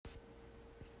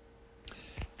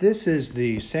This is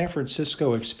the San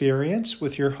Francisco Experience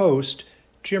with your host,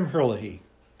 Jim Herlihy.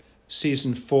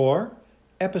 Season 4,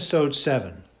 Episode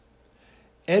 7.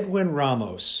 Edwin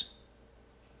Ramos.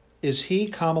 Is he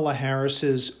Kamala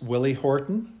Harris's Willie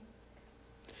Horton?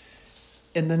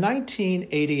 In the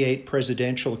 1988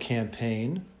 presidential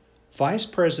campaign, Vice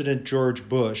President George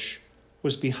Bush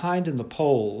was behind in the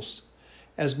polls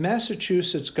as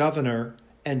Massachusetts Governor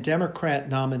and Democrat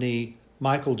nominee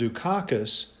Michael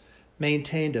Dukakis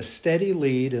maintained a steady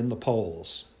lead in the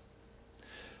polls.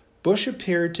 Bush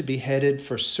appeared to be headed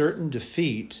for certain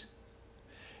defeat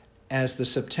as the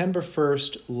September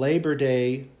 1st Labor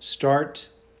Day start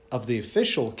of the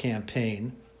official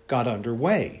campaign got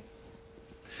underway.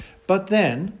 But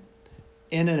then,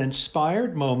 in an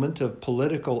inspired moment of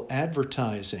political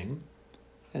advertising,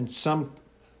 and some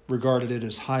regarded it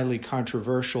as highly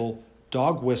controversial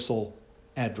dog whistle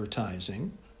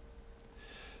advertising,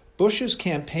 Bush's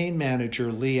campaign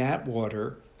manager, Lee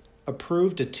Atwater,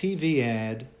 approved a TV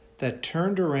ad that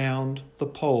turned around the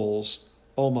polls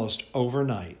almost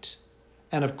overnight.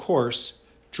 And of course,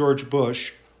 George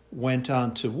Bush went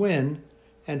on to win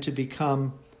and to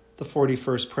become the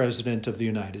 41st President of the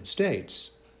United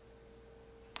States.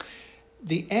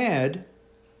 The ad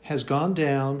has gone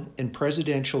down in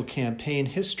presidential campaign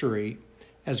history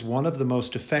as one of the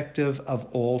most effective of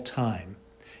all time,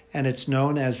 and it's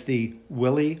known as the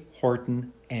Willie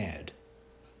Horton ad.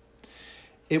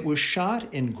 It was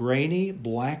shot in grainy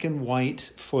black and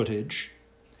white footage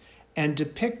and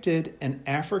depicted an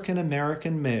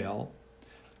African-American male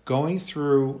going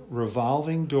through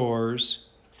revolving doors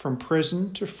from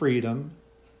prison to freedom,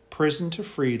 prison to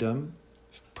freedom,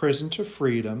 prison to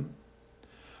freedom,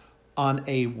 on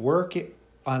a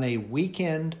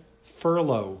weekend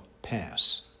furlough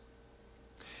pass.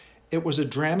 It was a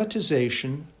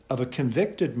dramatization of a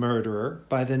convicted murderer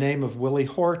by the name of Willie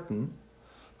Horton,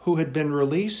 who had been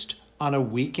released on a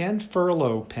weekend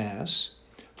furlough pass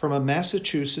from a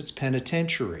Massachusetts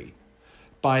penitentiary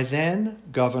by then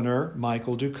Governor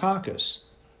Michael Dukakis.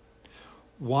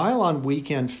 While on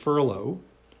weekend furlough,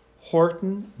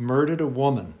 Horton murdered a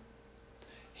woman.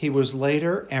 He was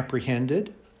later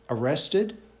apprehended,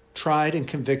 arrested, tried, and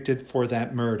convicted for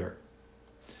that murder.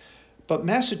 But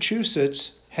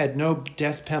Massachusetts had no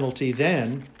death penalty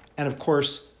then, and of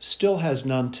course still has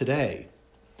none today.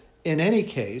 In any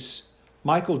case,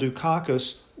 Michael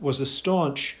Dukakis was a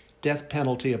staunch death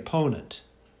penalty opponent.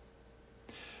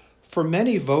 For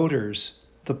many voters,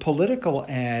 the political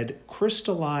ad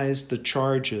crystallized the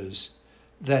charges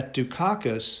that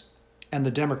Dukakis and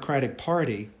the Democratic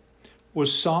Party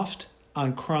was soft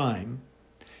on crime,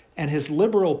 and his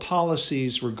liberal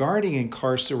policies regarding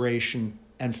incarceration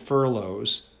and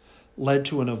furloughs led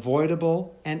to an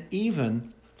avoidable and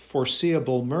even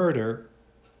foreseeable murder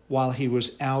while he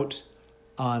was out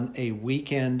on a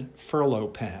weekend furlough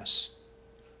pass.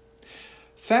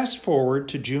 Fast forward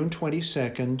to June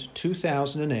 22nd,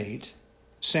 2008,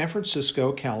 San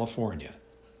Francisco, California.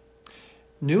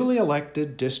 Newly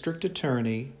elected District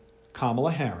Attorney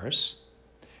Kamala Harris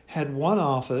had won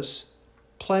office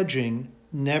pledging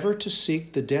never to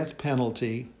seek the death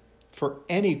penalty for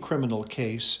any criminal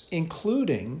case,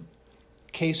 including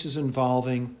cases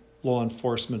involving law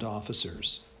enforcement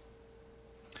officers.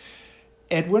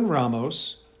 Edwin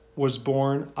Ramos was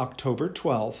born October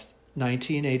 12,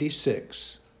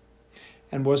 1986,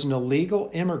 and was an illegal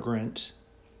immigrant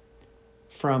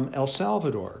from El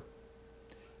Salvador.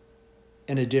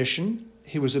 In addition,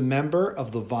 he was a member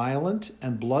of the violent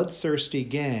and bloodthirsty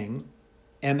gang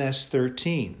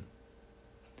MS-13.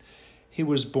 He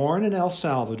was born in El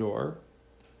Salvador,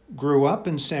 grew up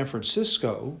in San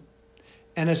Francisco,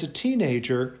 and as a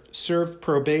teenager served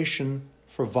probation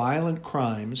for violent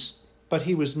crimes, but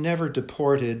he was never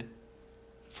deported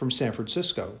from San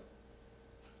Francisco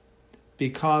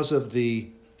because of the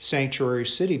sanctuary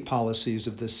city policies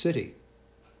of this city.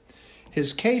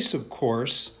 His case, of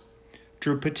course,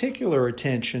 drew particular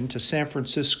attention to San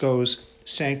Francisco's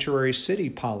sanctuary city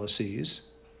policies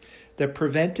that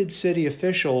prevented city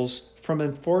officials from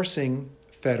enforcing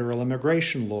federal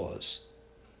immigration laws.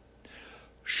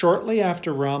 Shortly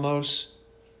after Ramos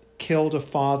killed a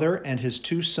father and his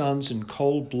two sons in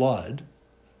cold blood,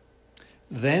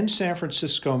 then San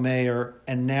Francisco Mayor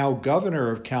and now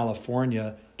Governor of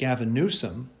California, Gavin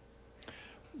Newsom,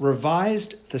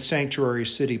 revised the sanctuary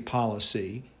city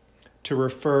policy to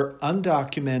refer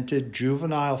undocumented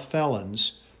juvenile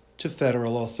felons to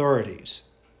federal authorities.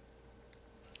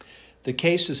 The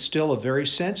case is still a very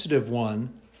sensitive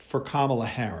one for Kamala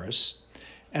Harris,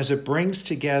 as it brings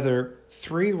together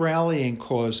three rallying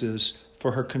causes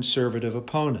for her conservative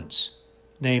opponents,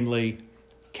 namely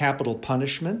capital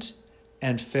punishment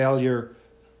and failure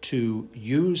to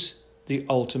use the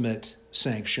ultimate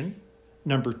sanction.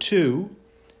 Number 2,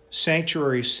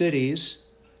 sanctuary cities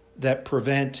that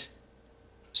prevent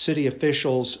city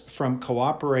officials from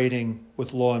cooperating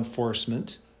with law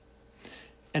enforcement.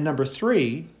 And number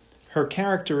 3, her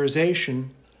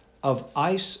characterization of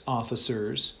ICE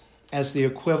officers as the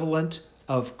equivalent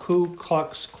of Ku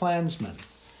Klux Klansmen.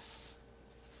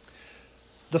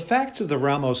 The facts of the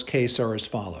Ramos case are as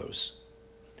follows.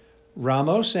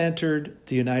 Ramos entered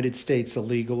the United States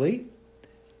illegally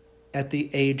at the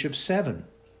age of 7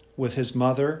 with his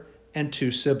mother and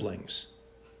 2 siblings.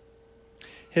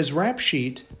 His rap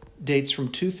sheet dates from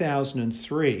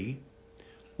 2003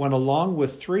 when, along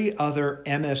with 3 other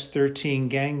MS-13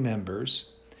 gang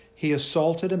members, he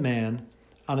assaulted a man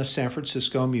on a San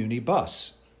Francisco Muni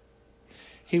bus.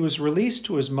 He was released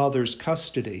to his mother's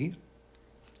custody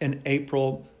in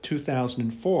April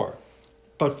 2004,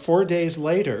 but 4 days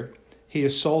later, he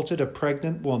assaulted a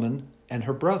pregnant woman and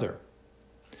her brother.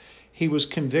 He was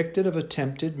convicted of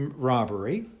attempted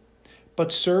robbery,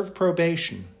 but served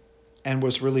probation and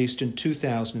was released in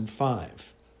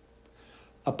 2005.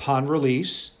 Upon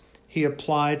release, he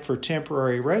applied for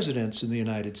temporary residence in the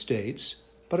United States,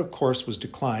 but of course was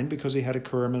declined because he had a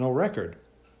criminal record.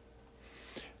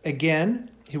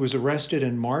 Again, he was arrested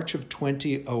in March of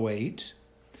 2008,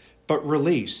 but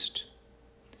released.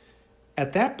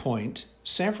 At that point,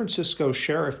 San Francisco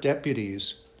sheriff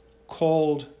deputies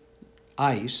called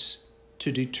ICE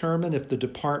to determine if the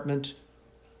department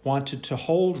wanted to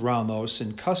hold Ramos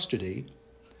in custody,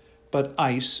 but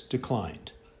ICE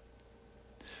declined.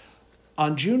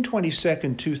 On June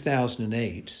 22,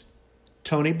 2008,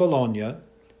 Tony Bologna,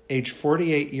 age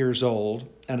 48 years old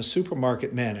and a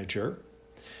supermarket manager,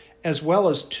 as well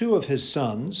as 2 of his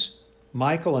sons,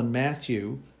 Michael and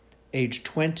Matthew, age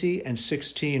 20 and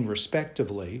 16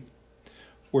 respectively,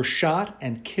 were shot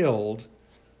and killed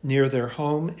near their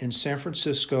home in San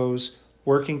Francisco's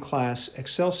working-class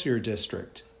Excelsior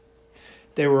district.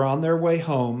 They were on their way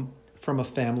home from a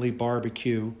family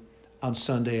barbecue on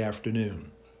Sunday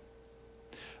afternoon.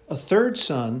 A 3rd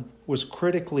son was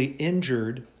critically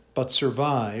injured but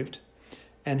survived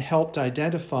and helped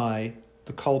identify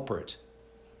the culprit.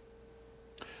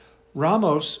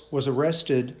 Ramos was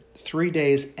arrested 3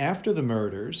 days after the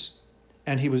murders,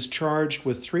 and he was charged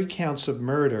with 3 counts of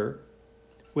murder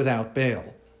without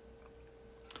bail.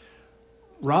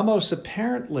 Ramos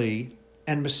apparently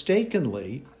and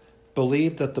mistakenly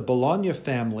believed that the Bologna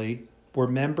family were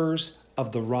members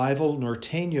of the rival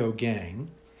Norteño gang,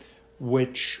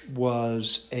 which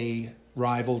was a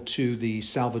rival to the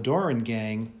Salvadoran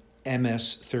gang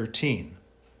MS-13.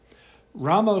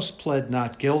 Ramos pled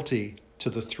not guilty to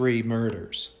the 3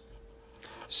 murders.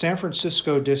 San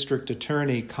Francisco District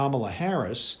Attorney Kamala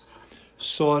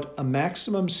sought a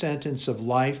maximum sentence of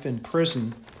life in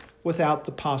prison without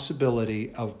the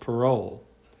possibility of parole.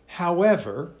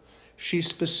 However, she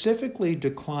specifically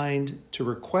declined to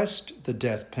request the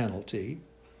death penalty,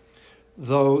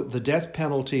 though the death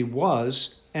penalty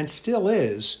was, and still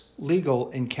is, legal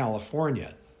in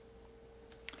California.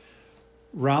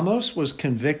 Ramos was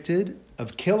convicted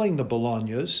of killing the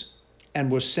Bolognas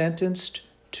and was sentenced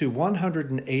to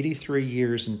 183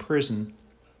 years in prison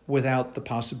without the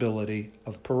possibility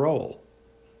of parole.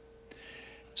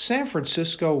 San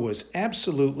Francisco was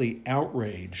absolutely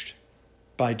outraged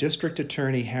by District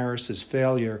Attorney Harris's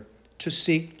failure to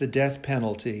seek the death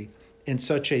penalty in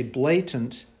such a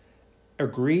blatant,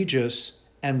 egregious,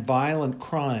 and violent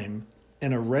crime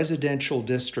in a residential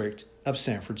district of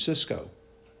San Francisco.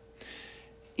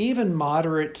 Even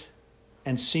moderate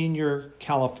and senior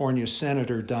California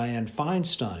Senator Dianne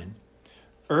Feinstein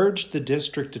urged the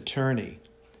district attorney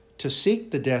to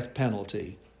seek the death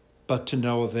penalty, but to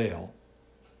no avail.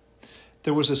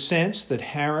 There was a sense that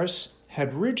Harris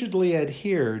had rigidly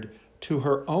adhered to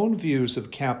her own views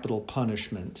of capital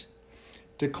punishment,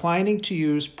 declining to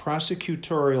use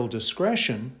prosecutorial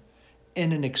discretion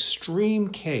in an extreme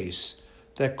case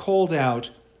that called out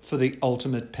for the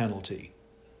ultimate penalty.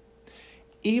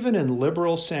 Even in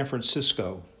liberal San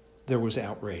Francisco, there was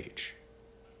outrage.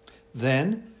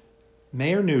 Then,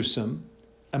 Mayor Newsom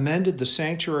amended the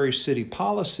sanctuary city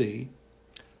policy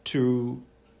to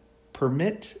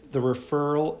permit the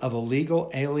referral of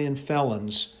illegal alien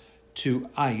felons to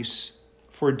ICE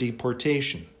for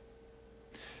deportation.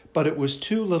 But it was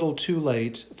too little too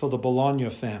late for the Bologna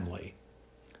family,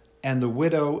 and the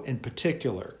widow in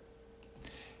particular.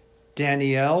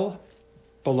 Danielle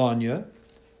Bologna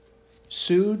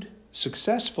sued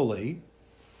successfully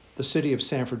the city of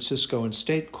San Francisco in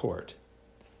state court,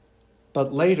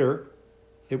 but later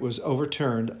it was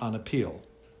overturned on appeal.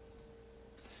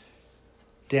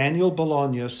 Daniel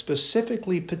Bologna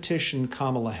specifically petitioned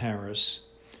Kamala Harris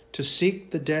to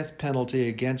seek the death penalty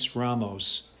against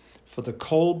Ramos for the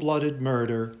cold-blooded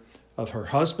murder of her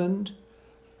husband,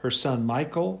 her son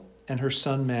Michael, and her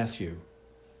son Matthew.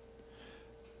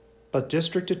 But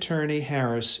District Attorney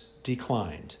Harris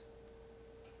declined.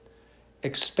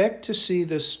 Expect to see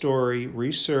this story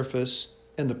resurface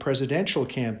in the presidential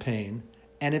campaign,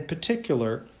 and in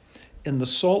particular in the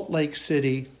Salt Lake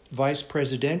City vice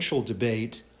presidential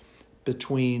debate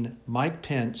between Mike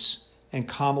Pence and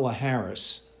Kamala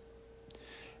Harris,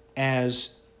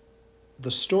 as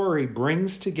the story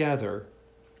brings together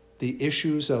the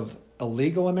issues of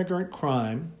illegal immigrant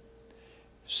crime,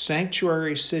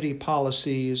 sanctuary city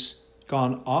policies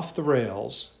gone off the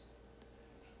rails,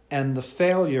 and the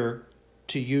failure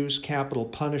to use capital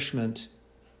punishment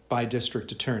by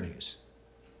district attorneys.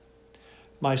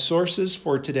 My sources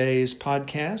for today's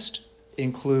podcast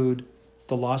include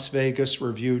the Las Vegas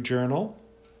Review-Journal,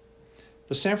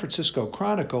 the San Francisco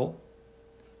Chronicle,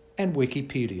 and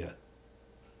Wikipedia.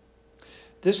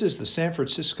 This is the San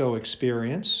Francisco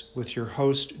Experience with your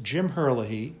host, Jim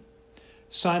Herlihy,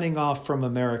 signing off from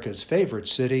America's favorite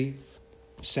city,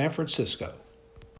 San Francisco.